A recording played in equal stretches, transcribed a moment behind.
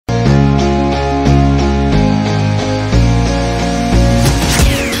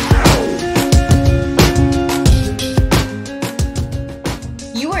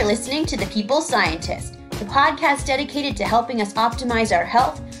People Scientist, the podcast dedicated to helping us optimize our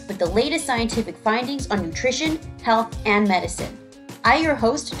health with the latest scientific findings on nutrition, health, and medicine. I, your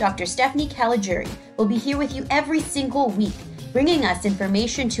host, Dr. Stephanie Caligiuri, will be here with you every single week, bringing us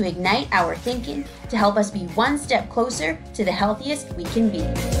information to ignite our thinking to help us be one step closer to the healthiest we can be.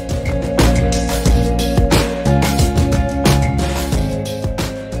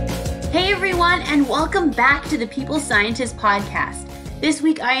 Hey everyone, and welcome back to the People Scientist podcast. This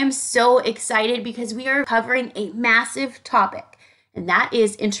week I am so excited because we are covering a massive topic, and that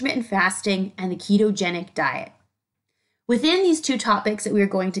is intermittent fasting and the ketogenic diet. Within these two topics that we are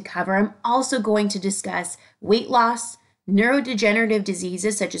going to cover, I'm also going to discuss weight loss, neurodegenerative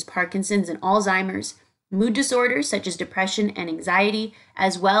diseases such as Parkinson's and Alzheimer's, mood disorders such as depression and anxiety,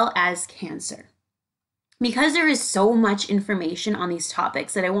 as well as cancer. Because there is so much information on these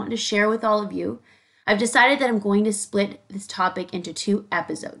topics that I want to share with all of you, I've decided that I'm going to split this topic into two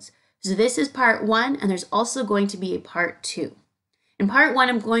episodes. So this is part one, and there's also going to be a part two. In part one,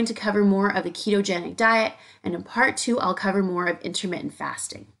 I'm going to cover more of the ketogenic diet, and in part two, I'll cover more of intermittent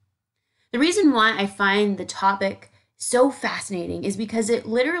fasting. The reason why I find the topic so fascinating is because it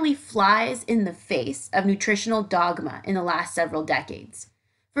literally flies in the face of nutritional dogma in the last several decades.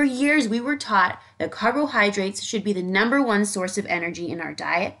 For years, we were taught that carbohydrates should be the number one source of energy in our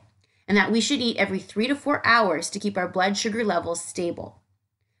diet, and that we should eat every 3 to 4 hours to keep our blood sugar levels stable.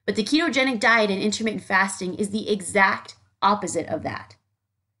 But the ketogenic diet and intermittent fasting is the exact opposite of that.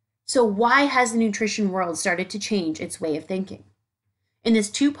 So why has the nutrition world started to change its way of thinking? In this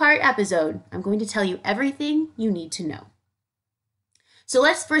two-part episode, I'm going to tell you everything you need to know. So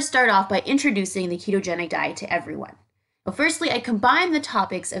let's first start off by introducing the ketogenic diet to everyone. Well, firstly, I combine the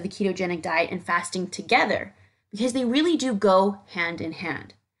topics of the ketogenic diet and fasting together because they really do go hand in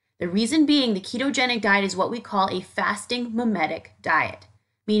hand. The reason being, the ketogenic diet is what we call a fasting mimetic diet,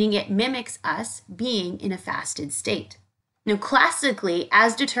 meaning it mimics us being in a fasted state. Now, classically,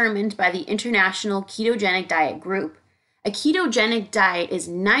 as determined by the International Ketogenic Diet Group, a ketogenic diet is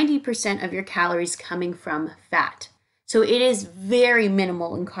 90% of your calories coming from fat. So it is very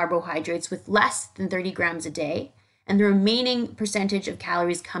minimal in carbohydrates with less than 30 grams a day, and the remaining percentage of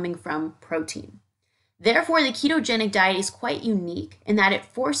calories coming from protein. Therefore, the ketogenic diet is quite unique in that it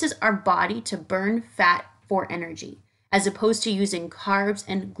forces our body to burn fat for energy, as opposed to using carbs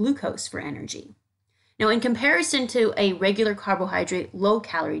and glucose for energy. Now, in comparison to a regular carbohydrate,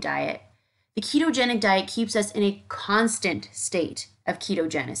 low-calorie diet, the ketogenic diet keeps us in a constant state of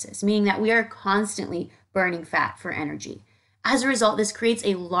ketogenesis, meaning that we are constantly burning fat for energy. As a result, this creates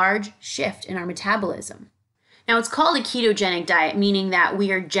a large shift in our metabolism. Now, it's called a ketogenic diet, meaning that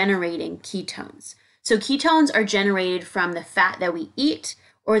we are generating ketones. So ketones are generated from the fat that we eat,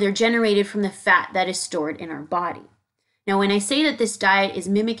 or they're generated from the fat that is stored in our body. Now, when I say that this diet is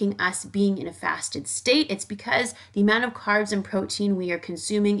mimicking us being in a fasted state, it's because the amount of carbs and protein we are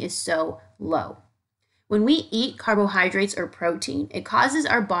consuming is so low. When we eat carbohydrates or protein, it causes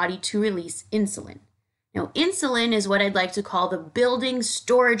our body to release insulin. Now, insulin is what I'd like to call the building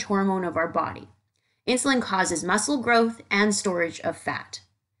storage hormone of our body. Insulin causes muscle growth and storage of fat.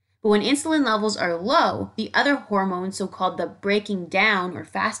 But when insulin levels are low, the other hormone, so-called the breaking down or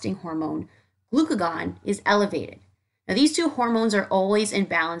fasting hormone, glucagon, is elevated. Now, these two hormones are always in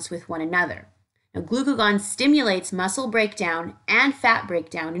balance with one another. Now, glucagon stimulates muscle breakdown and fat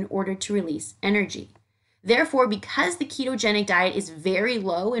breakdown in order to release energy. Therefore, because the ketogenic diet is very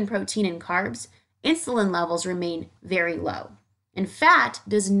low in protein and carbs, insulin levels remain very low. And fat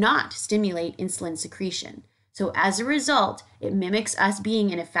does not stimulate insulin secretion. So as a result, it mimics us being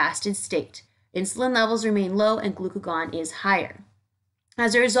in a fasted state. Insulin levels remain low and glucagon is higher.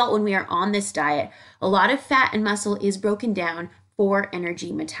 As a result, when we are on this diet, a lot of fat and muscle is broken down for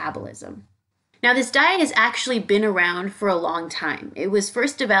energy metabolism. Now, this diet has actually been around for a long time. It was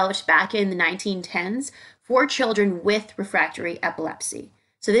first developed back in the 1910s for children with refractory epilepsy.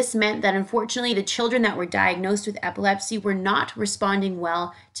 So this meant that unfortunately, the children that were diagnosed with epilepsy were not responding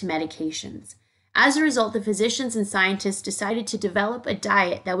well to medications. As a result, the physicians and scientists decided to develop a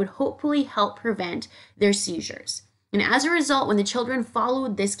diet that would hopefully help prevent their seizures. And as a result, when the children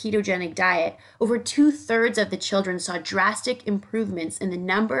followed this ketogenic diet, over 2/3 of the children saw drastic improvements in the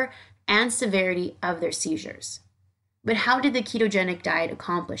number and severity of their seizures. But how did the ketogenic diet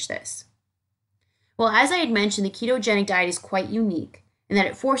accomplish this? Well, as I had mentioned, the ketogenic diet is quite unique in that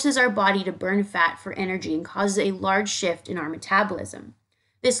it forces our body to burn fat for energy and causes a large shift in our metabolism.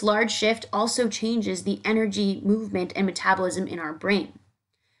 This large shift also changes the energy movement and metabolism in our brain.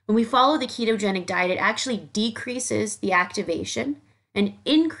 When we follow the ketogenic diet, it actually decreases the activation and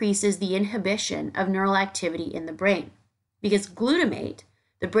increases the inhibition of neural activity in the brain. Because glutamate,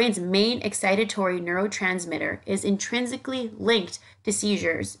 the brain's main excitatory neurotransmitter, is intrinsically linked to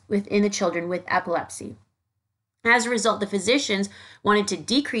seizures within the children with epilepsy. As a result, the physicians wanted to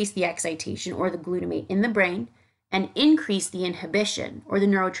decrease the excitation, or the glutamate, in the brain and increase the inhibition, or the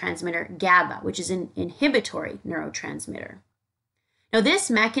neurotransmitter GABA, which is an inhibitory neurotransmitter. Now, this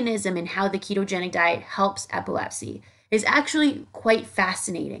mechanism in how the ketogenic diet helps epilepsy is actually quite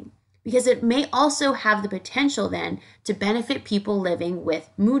fascinating, because it may also have the potential then to benefit people living with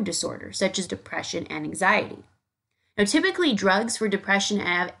mood disorders, such as depression and anxiety. Now, typically drugs for depression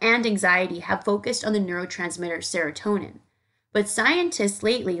and anxiety have focused on the neurotransmitter serotonin, but scientists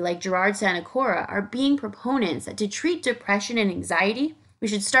lately, like Gerard Sanacora, are being proponents that to treat depression and anxiety, we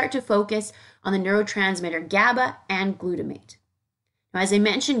should start to focus on the neurotransmitter GABA and glutamate. Now, as I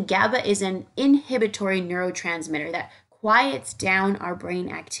mentioned, GABA is an inhibitory neurotransmitter that quiets down our brain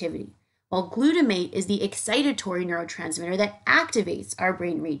activity, while glutamate is the excitatory neurotransmitter that activates our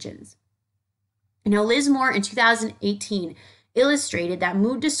brain regions. Now, Liz Moore in 2018 illustrated that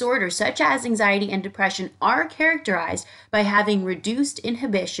mood disorders such as anxiety and depression are characterized by having reduced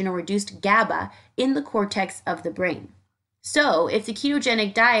inhibition or reduced GABA in the cortex of the brain. So, if the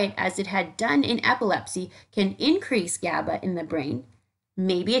ketogenic diet, as it had done in epilepsy, can increase GABA in the brain,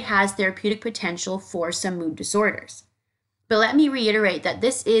 maybe it has therapeutic potential for some mood disorders. But let me reiterate that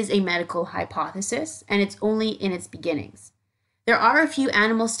this is a medical hypothesis and it's only in its beginnings. There are a few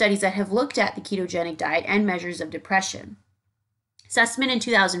animal studies that have looked at the ketogenic diet and measures of depression. Sussman in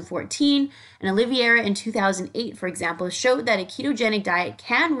 2014 and Oliveira in 2008, for example, showed that a ketogenic diet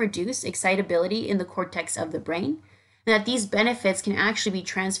can reduce excitability in the cortex of the brain, and that these benefits can actually be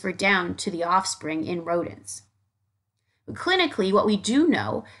transferred down to the offspring in rodents. But clinically, what we do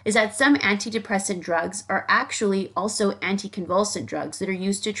know is that some antidepressant drugs are actually also anticonvulsant drugs that are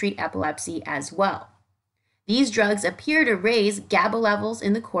used to treat epilepsy as well. These drugs appear to raise GABA levels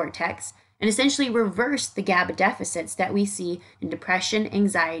in the cortex and essentially reverse the GABA deficits that we see in depression,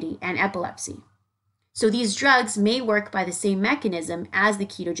 anxiety, and epilepsy. So these drugs may work by the same mechanism as the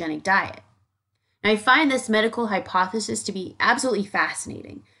ketogenic diet. Now, I find this medical hypothesis to be absolutely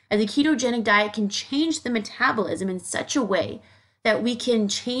fascinating, as the ketogenic diet can change the metabolism in such a way that we can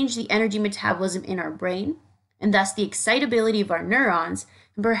change the energy metabolism in our brain, and thus the excitability of our neurons,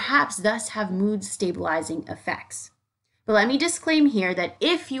 and perhaps thus have mood stabilizing effects. But let me disclaim here that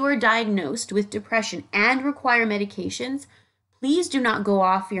if you are diagnosed with depression and require medications, please do not go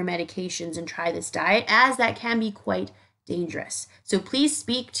off your medications and try this diet, as that can be quite dangerous. So please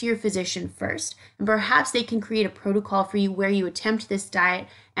speak to your physician first, and perhaps they can create a protocol for you where you attempt this diet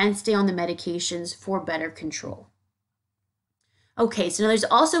and stay on the medications for better control. Okay, so now there's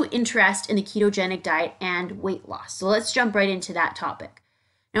also interest in the ketogenic diet and weight loss. So let's jump right into that topic.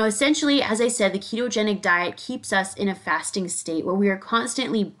 Now, essentially, as I said, the ketogenic diet keeps us in a fasting state where we are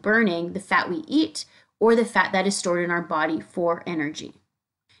constantly burning the fat we eat or the fat that is stored in our body for energy.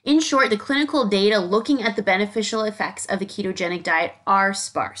 In short, the clinical data looking at the beneficial effects of the ketogenic diet are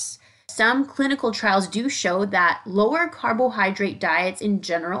sparse. Some clinical trials do show that lower carbohydrate diets in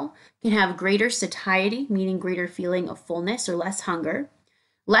general can have greater satiety, meaning greater feeling of fullness or less hunger,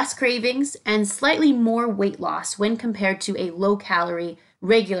 less cravings, and slightly more weight loss when compared to a low-calorie,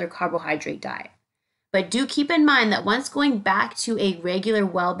 regular carbohydrate diet. But do keep in mind that once going back to a regular,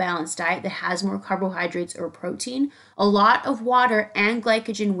 well-balanced diet that has more carbohydrates or protein, a lot of water and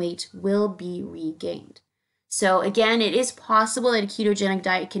glycogen weight will be regained. So again, it is possible that a ketogenic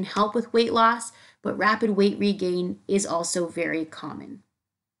diet can help with weight loss, but rapid weight regain is also very common.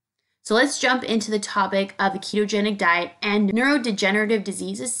 So let's jump into the topic of the ketogenic diet and neurodegenerative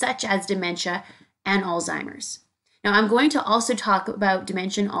diseases such as dementia and Alzheimer's. Now, I'm going to also talk about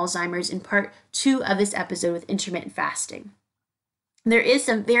dementia and Alzheimer's in part 2 of this episode with intermittent fasting. There is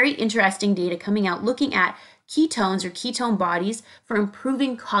some very interesting data coming out looking at ketones or ketone bodies for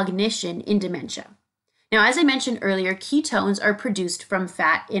improving cognition in dementia. Now, as I mentioned earlier, ketones are produced from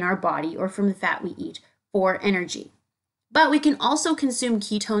fat in our body or from the fat we eat for energy. But we can also consume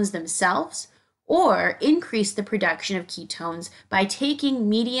ketones themselves or increase the production of ketones by taking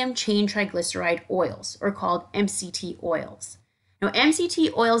medium chain triglyceride oils, or called MCT oils. Now,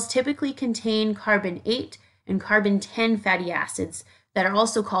 MCT oils typically contain carbon 8 and carbon 10 fatty acids that are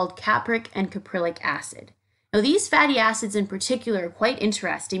also called capric and caprylic acid. Now, these fatty acids in particular are quite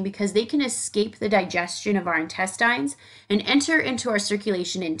interesting because they can escape the digestion of our intestines and enter into our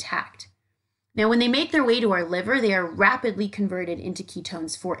circulation intact. Now, when they make their way to our liver, they are rapidly converted into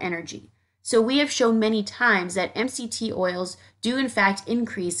ketones for energy. So we have shown many times that MCT oils do in fact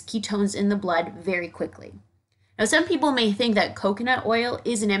increase ketones in the blood very quickly. Now, some people may think that coconut oil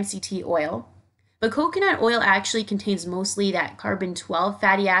is an MCT oil, But coconut oil actually contains mostly that carbon-12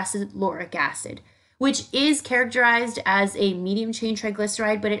 fatty acid, lauric acid, which is characterized as a medium chain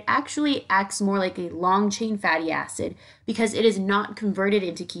triglyceride, but it actually acts more like a long chain fatty acid because it is not converted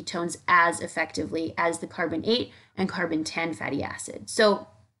into ketones as effectively as the carbon-8 and carbon-10 fatty acid. So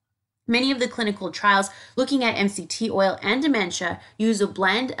many of the clinical trials looking at MCT oil and dementia use a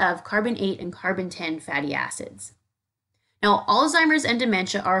blend of carbon-8 and carbon-10 fatty acids. Now, Alzheimer's and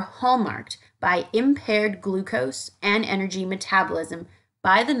dementia are hallmarked by impaired glucose and energy metabolism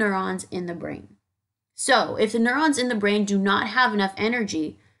by the neurons in the brain. So, if the neurons in the brain do not have enough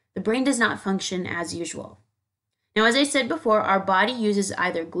energy, the brain does not function as usual. Now, as I said before, our body uses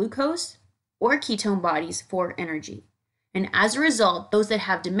either glucose or ketone bodies for energy. And as a result, those that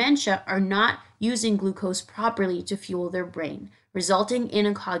have dementia are not using glucose properly to fuel their brain, resulting in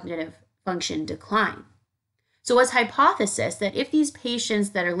a cognitive function decline. So it was hypothesized that if these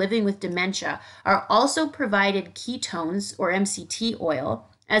patients that are living with dementia are also provided ketones or MCT oil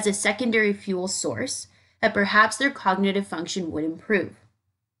as a secondary fuel source, that perhaps their cognitive function would improve.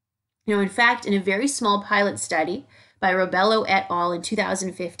 In fact, in a very small pilot study by Robello et al. In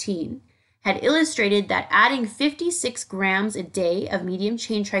 2015, had illustrated that adding 56 grams a day of medium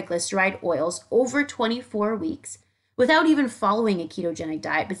chain triglyceride oils over 24 weeks, without even following a ketogenic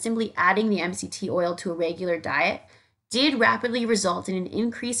diet, but simply adding the MCT oil to a regular diet, did rapidly result in an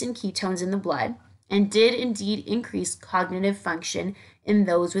increase in ketones in the blood and did indeed increase cognitive function in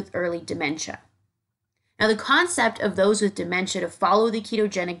those with early dementia. Now, the concept of those with dementia to follow the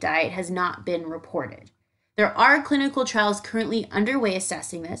ketogenic diet has not been reported. There are clinical trials currently underway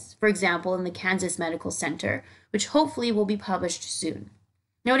assessing this, for example, in the Kansas Medical Center, which hopefully will be published soon.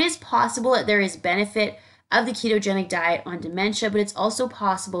 Now, it is possible that there is benefit of the ketogenic diet on dementia, but it's also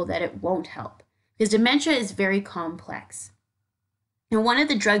possible that it won't help because dementia is very complex. Now, one of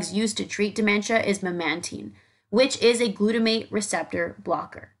the drugs used to treat dementia is memantine, which is a glutamate receptor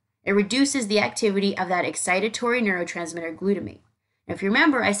blocker. It reduces the activity of that excitatory neurotransmitter glutamate. Now, if you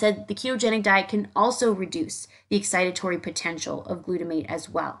remember, I said the ketogenic diet can also reduce the excitatory potential of glutamate as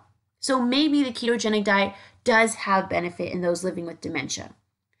well. So maybe the ketogenic diet does have benefit in those living with dementia.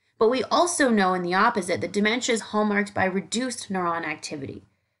 But we also know in the opposite that dementia is hallmarked by reduced neuron activity.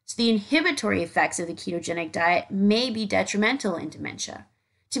 So the inhibitory effects of the ketogenic diet may be detrimental in dementia.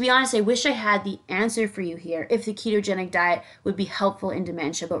 To be honest, I wish I had the answer for you here if the ketogenic diet would be helpful in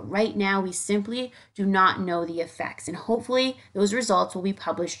dementia, but right now we simply do not know the effects, and hopefully those results will be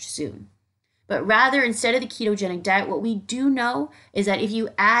published soon. But rather, instead of the ketogenic diet, what we do know is that if you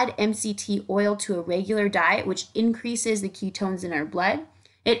add MCT oil to a regular diet, which increases the ketones in our blood,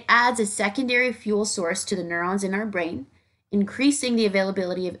 it adds a secondary fuel source to the neurons in our brain, increasing the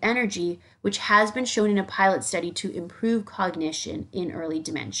availability of energy, which has been shown in a pilot study to improve cognition in early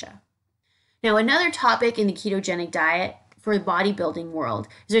dementia. Now, another topic in the ketogenic diet for the bodybuilding world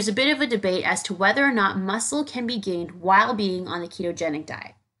is there's a bit of a debate as to whether or not muscle can be gained while being on the ketogenic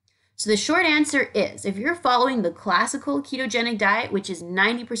diet. So the short answer is, if you're following the classical ketogenic diet, which is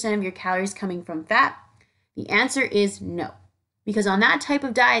 90% of your calories coming from fat, the answer is no. Because on that type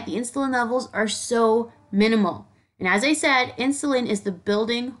of diet, the insulin levels are so minimal. And as I said, insulin is the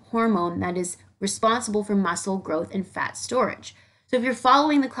building hormone that is responsible for muscle growth and fat storage. So if you're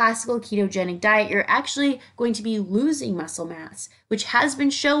following the classical ketogenic diet, you're actually going to be losing muscle mass, which has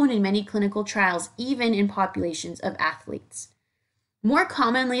been shown in many clinical trials, even in populations of athletes. More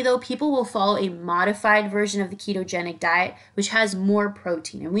commonly, though, people will follow a modified version of the ketogenic diet, which has more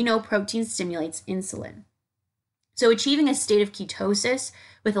protein. And we know protein stimulates insulin. So achieving a state of ketosis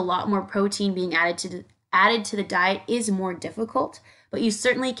with a lot more protein being added to the diet is more difficult, but you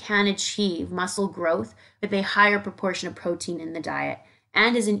certainly can achieve muscle growth with a higher proportion of protein in the diet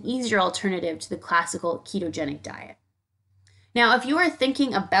and is an easier alternative to the classical ketogenic diet. Now, if you are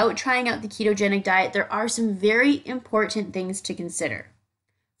thinking about trying out the ketogenic diet, there are some very important things to consider.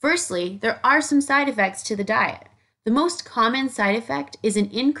 Firstly, there are some side effects to the diet. The most common side effect is an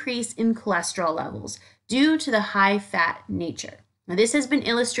increase in cholesterol levels due to the high fat nature. Now, this has been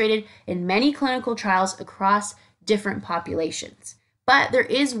illustrated in many clinical trials across different populations, but there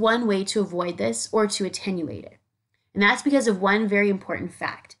is one way to avoid this or to attenuate it. And that's because of one very important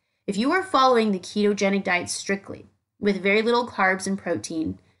fact. If you are following the ketogenic diet strictly, with very little carbs and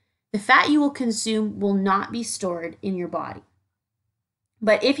protein, the fat you will consume will not be stored in your body.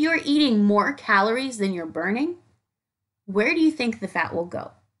 But if you are eating more calories than you're burning, where do you think the fat will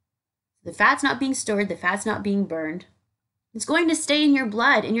go? The fat's not being stored, the fat's not being burned. It's going to stay in your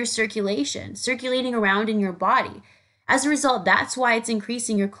blood, in your circulation, circulating around in your body. As a result, that's why it's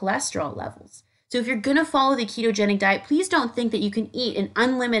increasing your cholesterol levels. So if you're going to follow the ketogenic diet, please don't think that you can eat an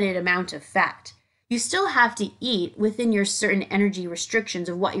unlimited amount of fat. you still have to eat within your certain energy restrictions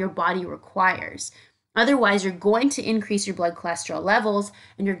of what your body requires. Otherwise, you're going to increase your blood cholesterol levels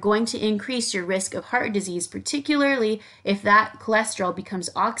and you're going to increase your risk of heart disease, particularly if that cholesterol becomes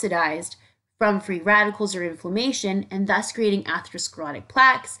oxidized from free radicals or inflammation, and thus creating atherosclerotic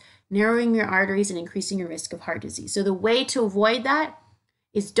plaques, narrowing your arteries and increasing your risk of heart disease. So the way to avoid that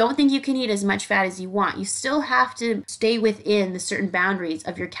is don't think you can eat as much fat as you want. You still have to stay within the certain boundaries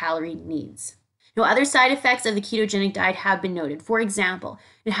of your calorie needs. Now, other side effects of the ketogenic diet have been noted. For example,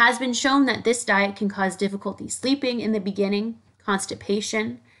 it has been shown that this diet can cause difficulty sleeping in the beginning,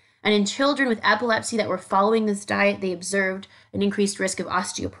 constipation, and in children with epilepsy that were following this diet, they observed an increased risk of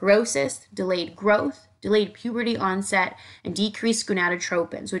osteoporosis, delayed growth, delayed puberty onset, and decreased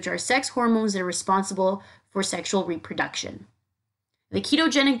gonadotropins, which are sex hormones that are responsible for sexual reproduction. The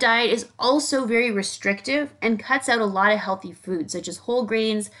ketogenic diet is also very restrictive and cuts out a lot of healthy foods such as whole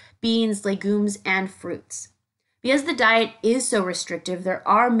grains, beans, legumes, and fruits. Because the diet is so restrictive, there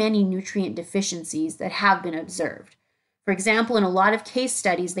are many nutrient deficiencies that have been observed. For example, in a lot of case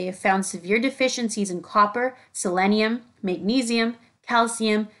studies, they have found severe deficiencies in copper, selenium, magnesium,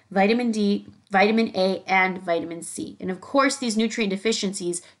 calcium, vitamin D, vitamin A, and vitamin C. And of course, these nutrient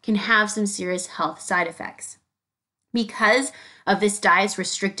deficiencies can have some serious health side effects. Because of this diet's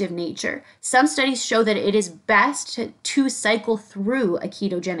restrictive nature, some studies show that it is best to cycle through a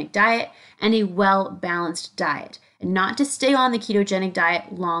ketogenic diet and a well-balanced diet, and not to stay on the ketogenic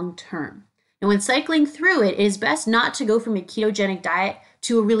diet long term. Now, when cycling through it, it is best not to go from a ketogenic diet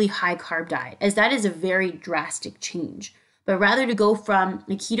to a really high-carb diet, as that is a very drastic change, but rather to go from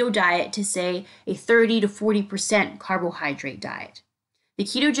a keto diet to, say, a 30 to 40% carbohydrate diet. The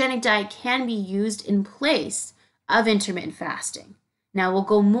ketogenic diet can be used in place of intermittent fasting. Now, we'll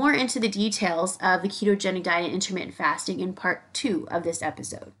go more into the details of the ketogenic diet and intermittent fasting in part 2 of this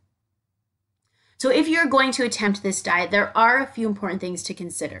episode. So if you're going to attempt this diet, there are a few important things to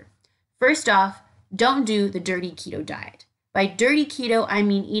consider. First off, don't do the dirty keto diet. By dirty keto, I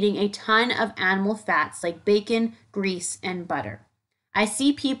mean eating a ton of animal fats like bacon, grease, and butter. I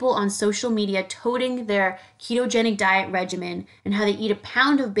see people on social media toting their ketogenic diet regimen and how they eat a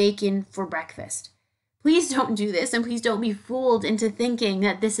pound of bacon for breakfast. Please don't do this, and please don't be fooled into thinking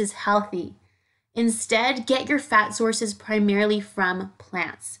that this is healthy. Instead, get your fat sources primarily from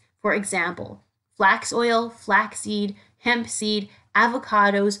plants. For example, flax oil, flaxseed, hemp seed,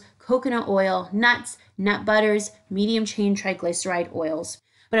 avocados, coconut oil, nuts, nut butters, medium chain triglyceride oils.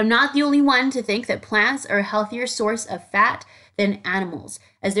 But I'm not the only one to think that plants are a healthier source of fat than animals,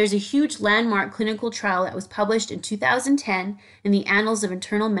 as there's a huge landmark clinical trial that was published in 2010 in the Annals of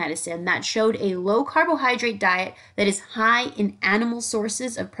Internal Medicine that showed a low carbohydrate diet that is high in animal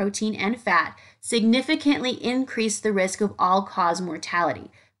sources of protein and fat significantly increased the risk of all-cause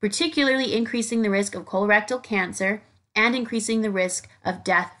mortality, particularly increasing the risk of colorectal cancer and increasing the risk of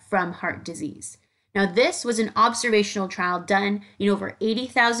death from heart disease. Now, this was an observational trial done in over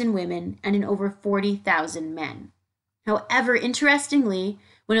 80,000 women and in over 40,000 men. However, interestingly,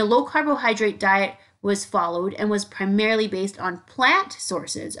 when a low carbohydrate diet was followed and was primarily based on plant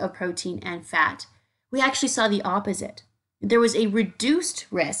sources of protein and fat, we actually saw the opposite. There was a reduced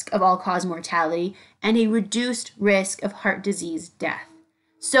risk of all-cause mortality and a reduced risk of heart disease death.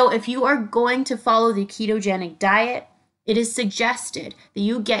 So if you are going to follow the ketogenic diet, it is suggested that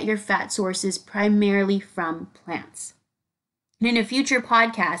you get your fat sources primarily from plants. And in a future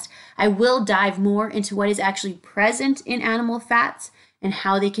podcast, I will dive more into what is actually present in animal fats and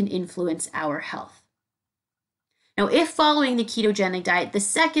how they can influence our health. Now, if following the ketogenic diet, the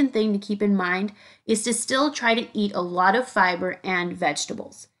second thing to keep in mind is to still try to eat a lot of fiber and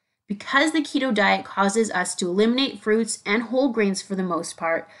vegetables. Because the keto diet causes us to eliminate fruits and whole grains for the most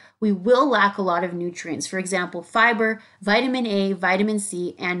part, we will lack a lot of nutrients, for example, fiber, vitamin A, vitamin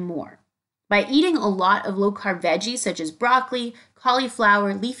C, and more. By eating a lot of low-carb veggies such as broccoli,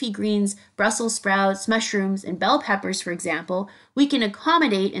 cauliflower, leafy greens, Brussels sprouts, mushrooms, and bell peppers, for example, we can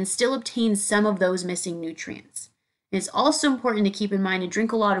accommodate and still obtain some of those missing nutrients. It's also important to keep in mind to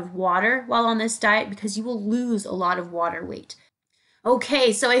drink a lot of water while on this diet because you will lose a lot of water weight.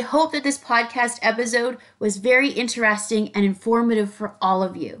 Okay, so I hope that this podcast episode was very interesting and informative for all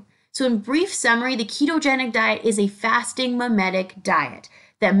of you. So in brief summary, the ketogenic diet is a fasting mimetic diet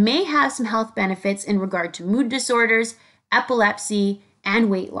that may have some health benefits in regard to mood disorders, epilepsy, and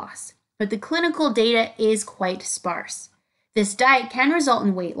weight loss, but the clinical data is quite sparse. This diet can result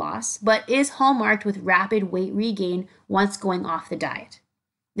in weight loss, but is hallmarked with rapid weight regain once going off the diet.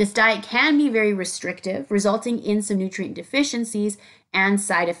 This diet can be very restrictive, resulting in some nutrient deficiencies and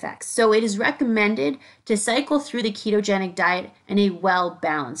side effects. So it is recommended to cycle through the ketogenic diet and a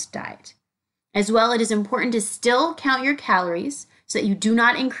well-balanced diet. As well, it is important to still count your calories so that you do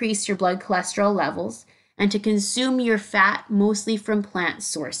not increase your blood cholesterol levels, and to consume your fat mostly from plant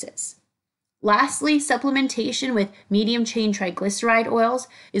sources. Lastly, supplementation with medium-chain triglyceride oils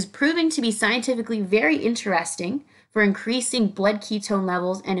is proving to be scientifically very interesting for increasing blood ketone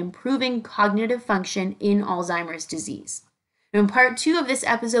levels and improving cognitive function in Alzheimer's disease. In part 2 of this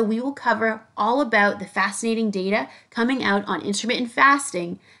episode, we will cover all about the fascinating data coming out on intermittent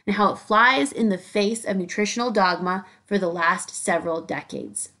fasting and how it flies in the face of nutritional dogma for the last several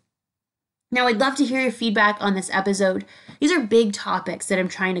decades. Now, I'd love to hear your feedback on this episode. These are big topics that I'm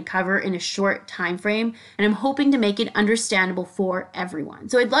trying to cover in a short time frame, and I'm hoping to make it understandable for everyone.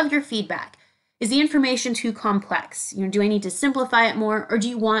 So I'd love your feedback. Is the information too complex? Do I need to simplify it more, or do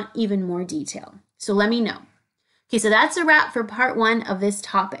you want even more detail? So let me know. Okay, so that's a wrap for part 1 of this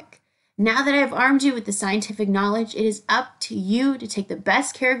topic. Now that I've armed you with the scientific knowledge, it is up to you to take the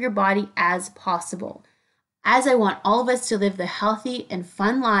best care of your body as possible, as I want all of us to live the healthy and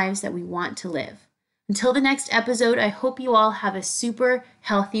fun lives that we want to live. Until the next episode, I hope you all have a super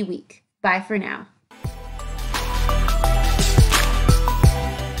healthy week. Bye for now.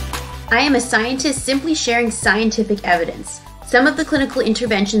 I am a scientist simply sharing scientific evidence. Some of the clinical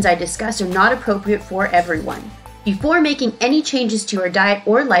interventions I discuss are not appropriate for everyone. Before making any changes to your diet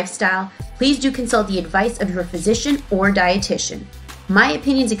or lifestyle, please do consult the advice of your physician or dietitian. My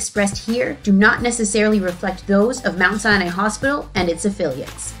opinions expressed here do not necessarily reflect those of Mount Sinai Hospital and its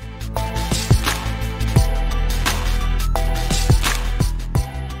affiliates.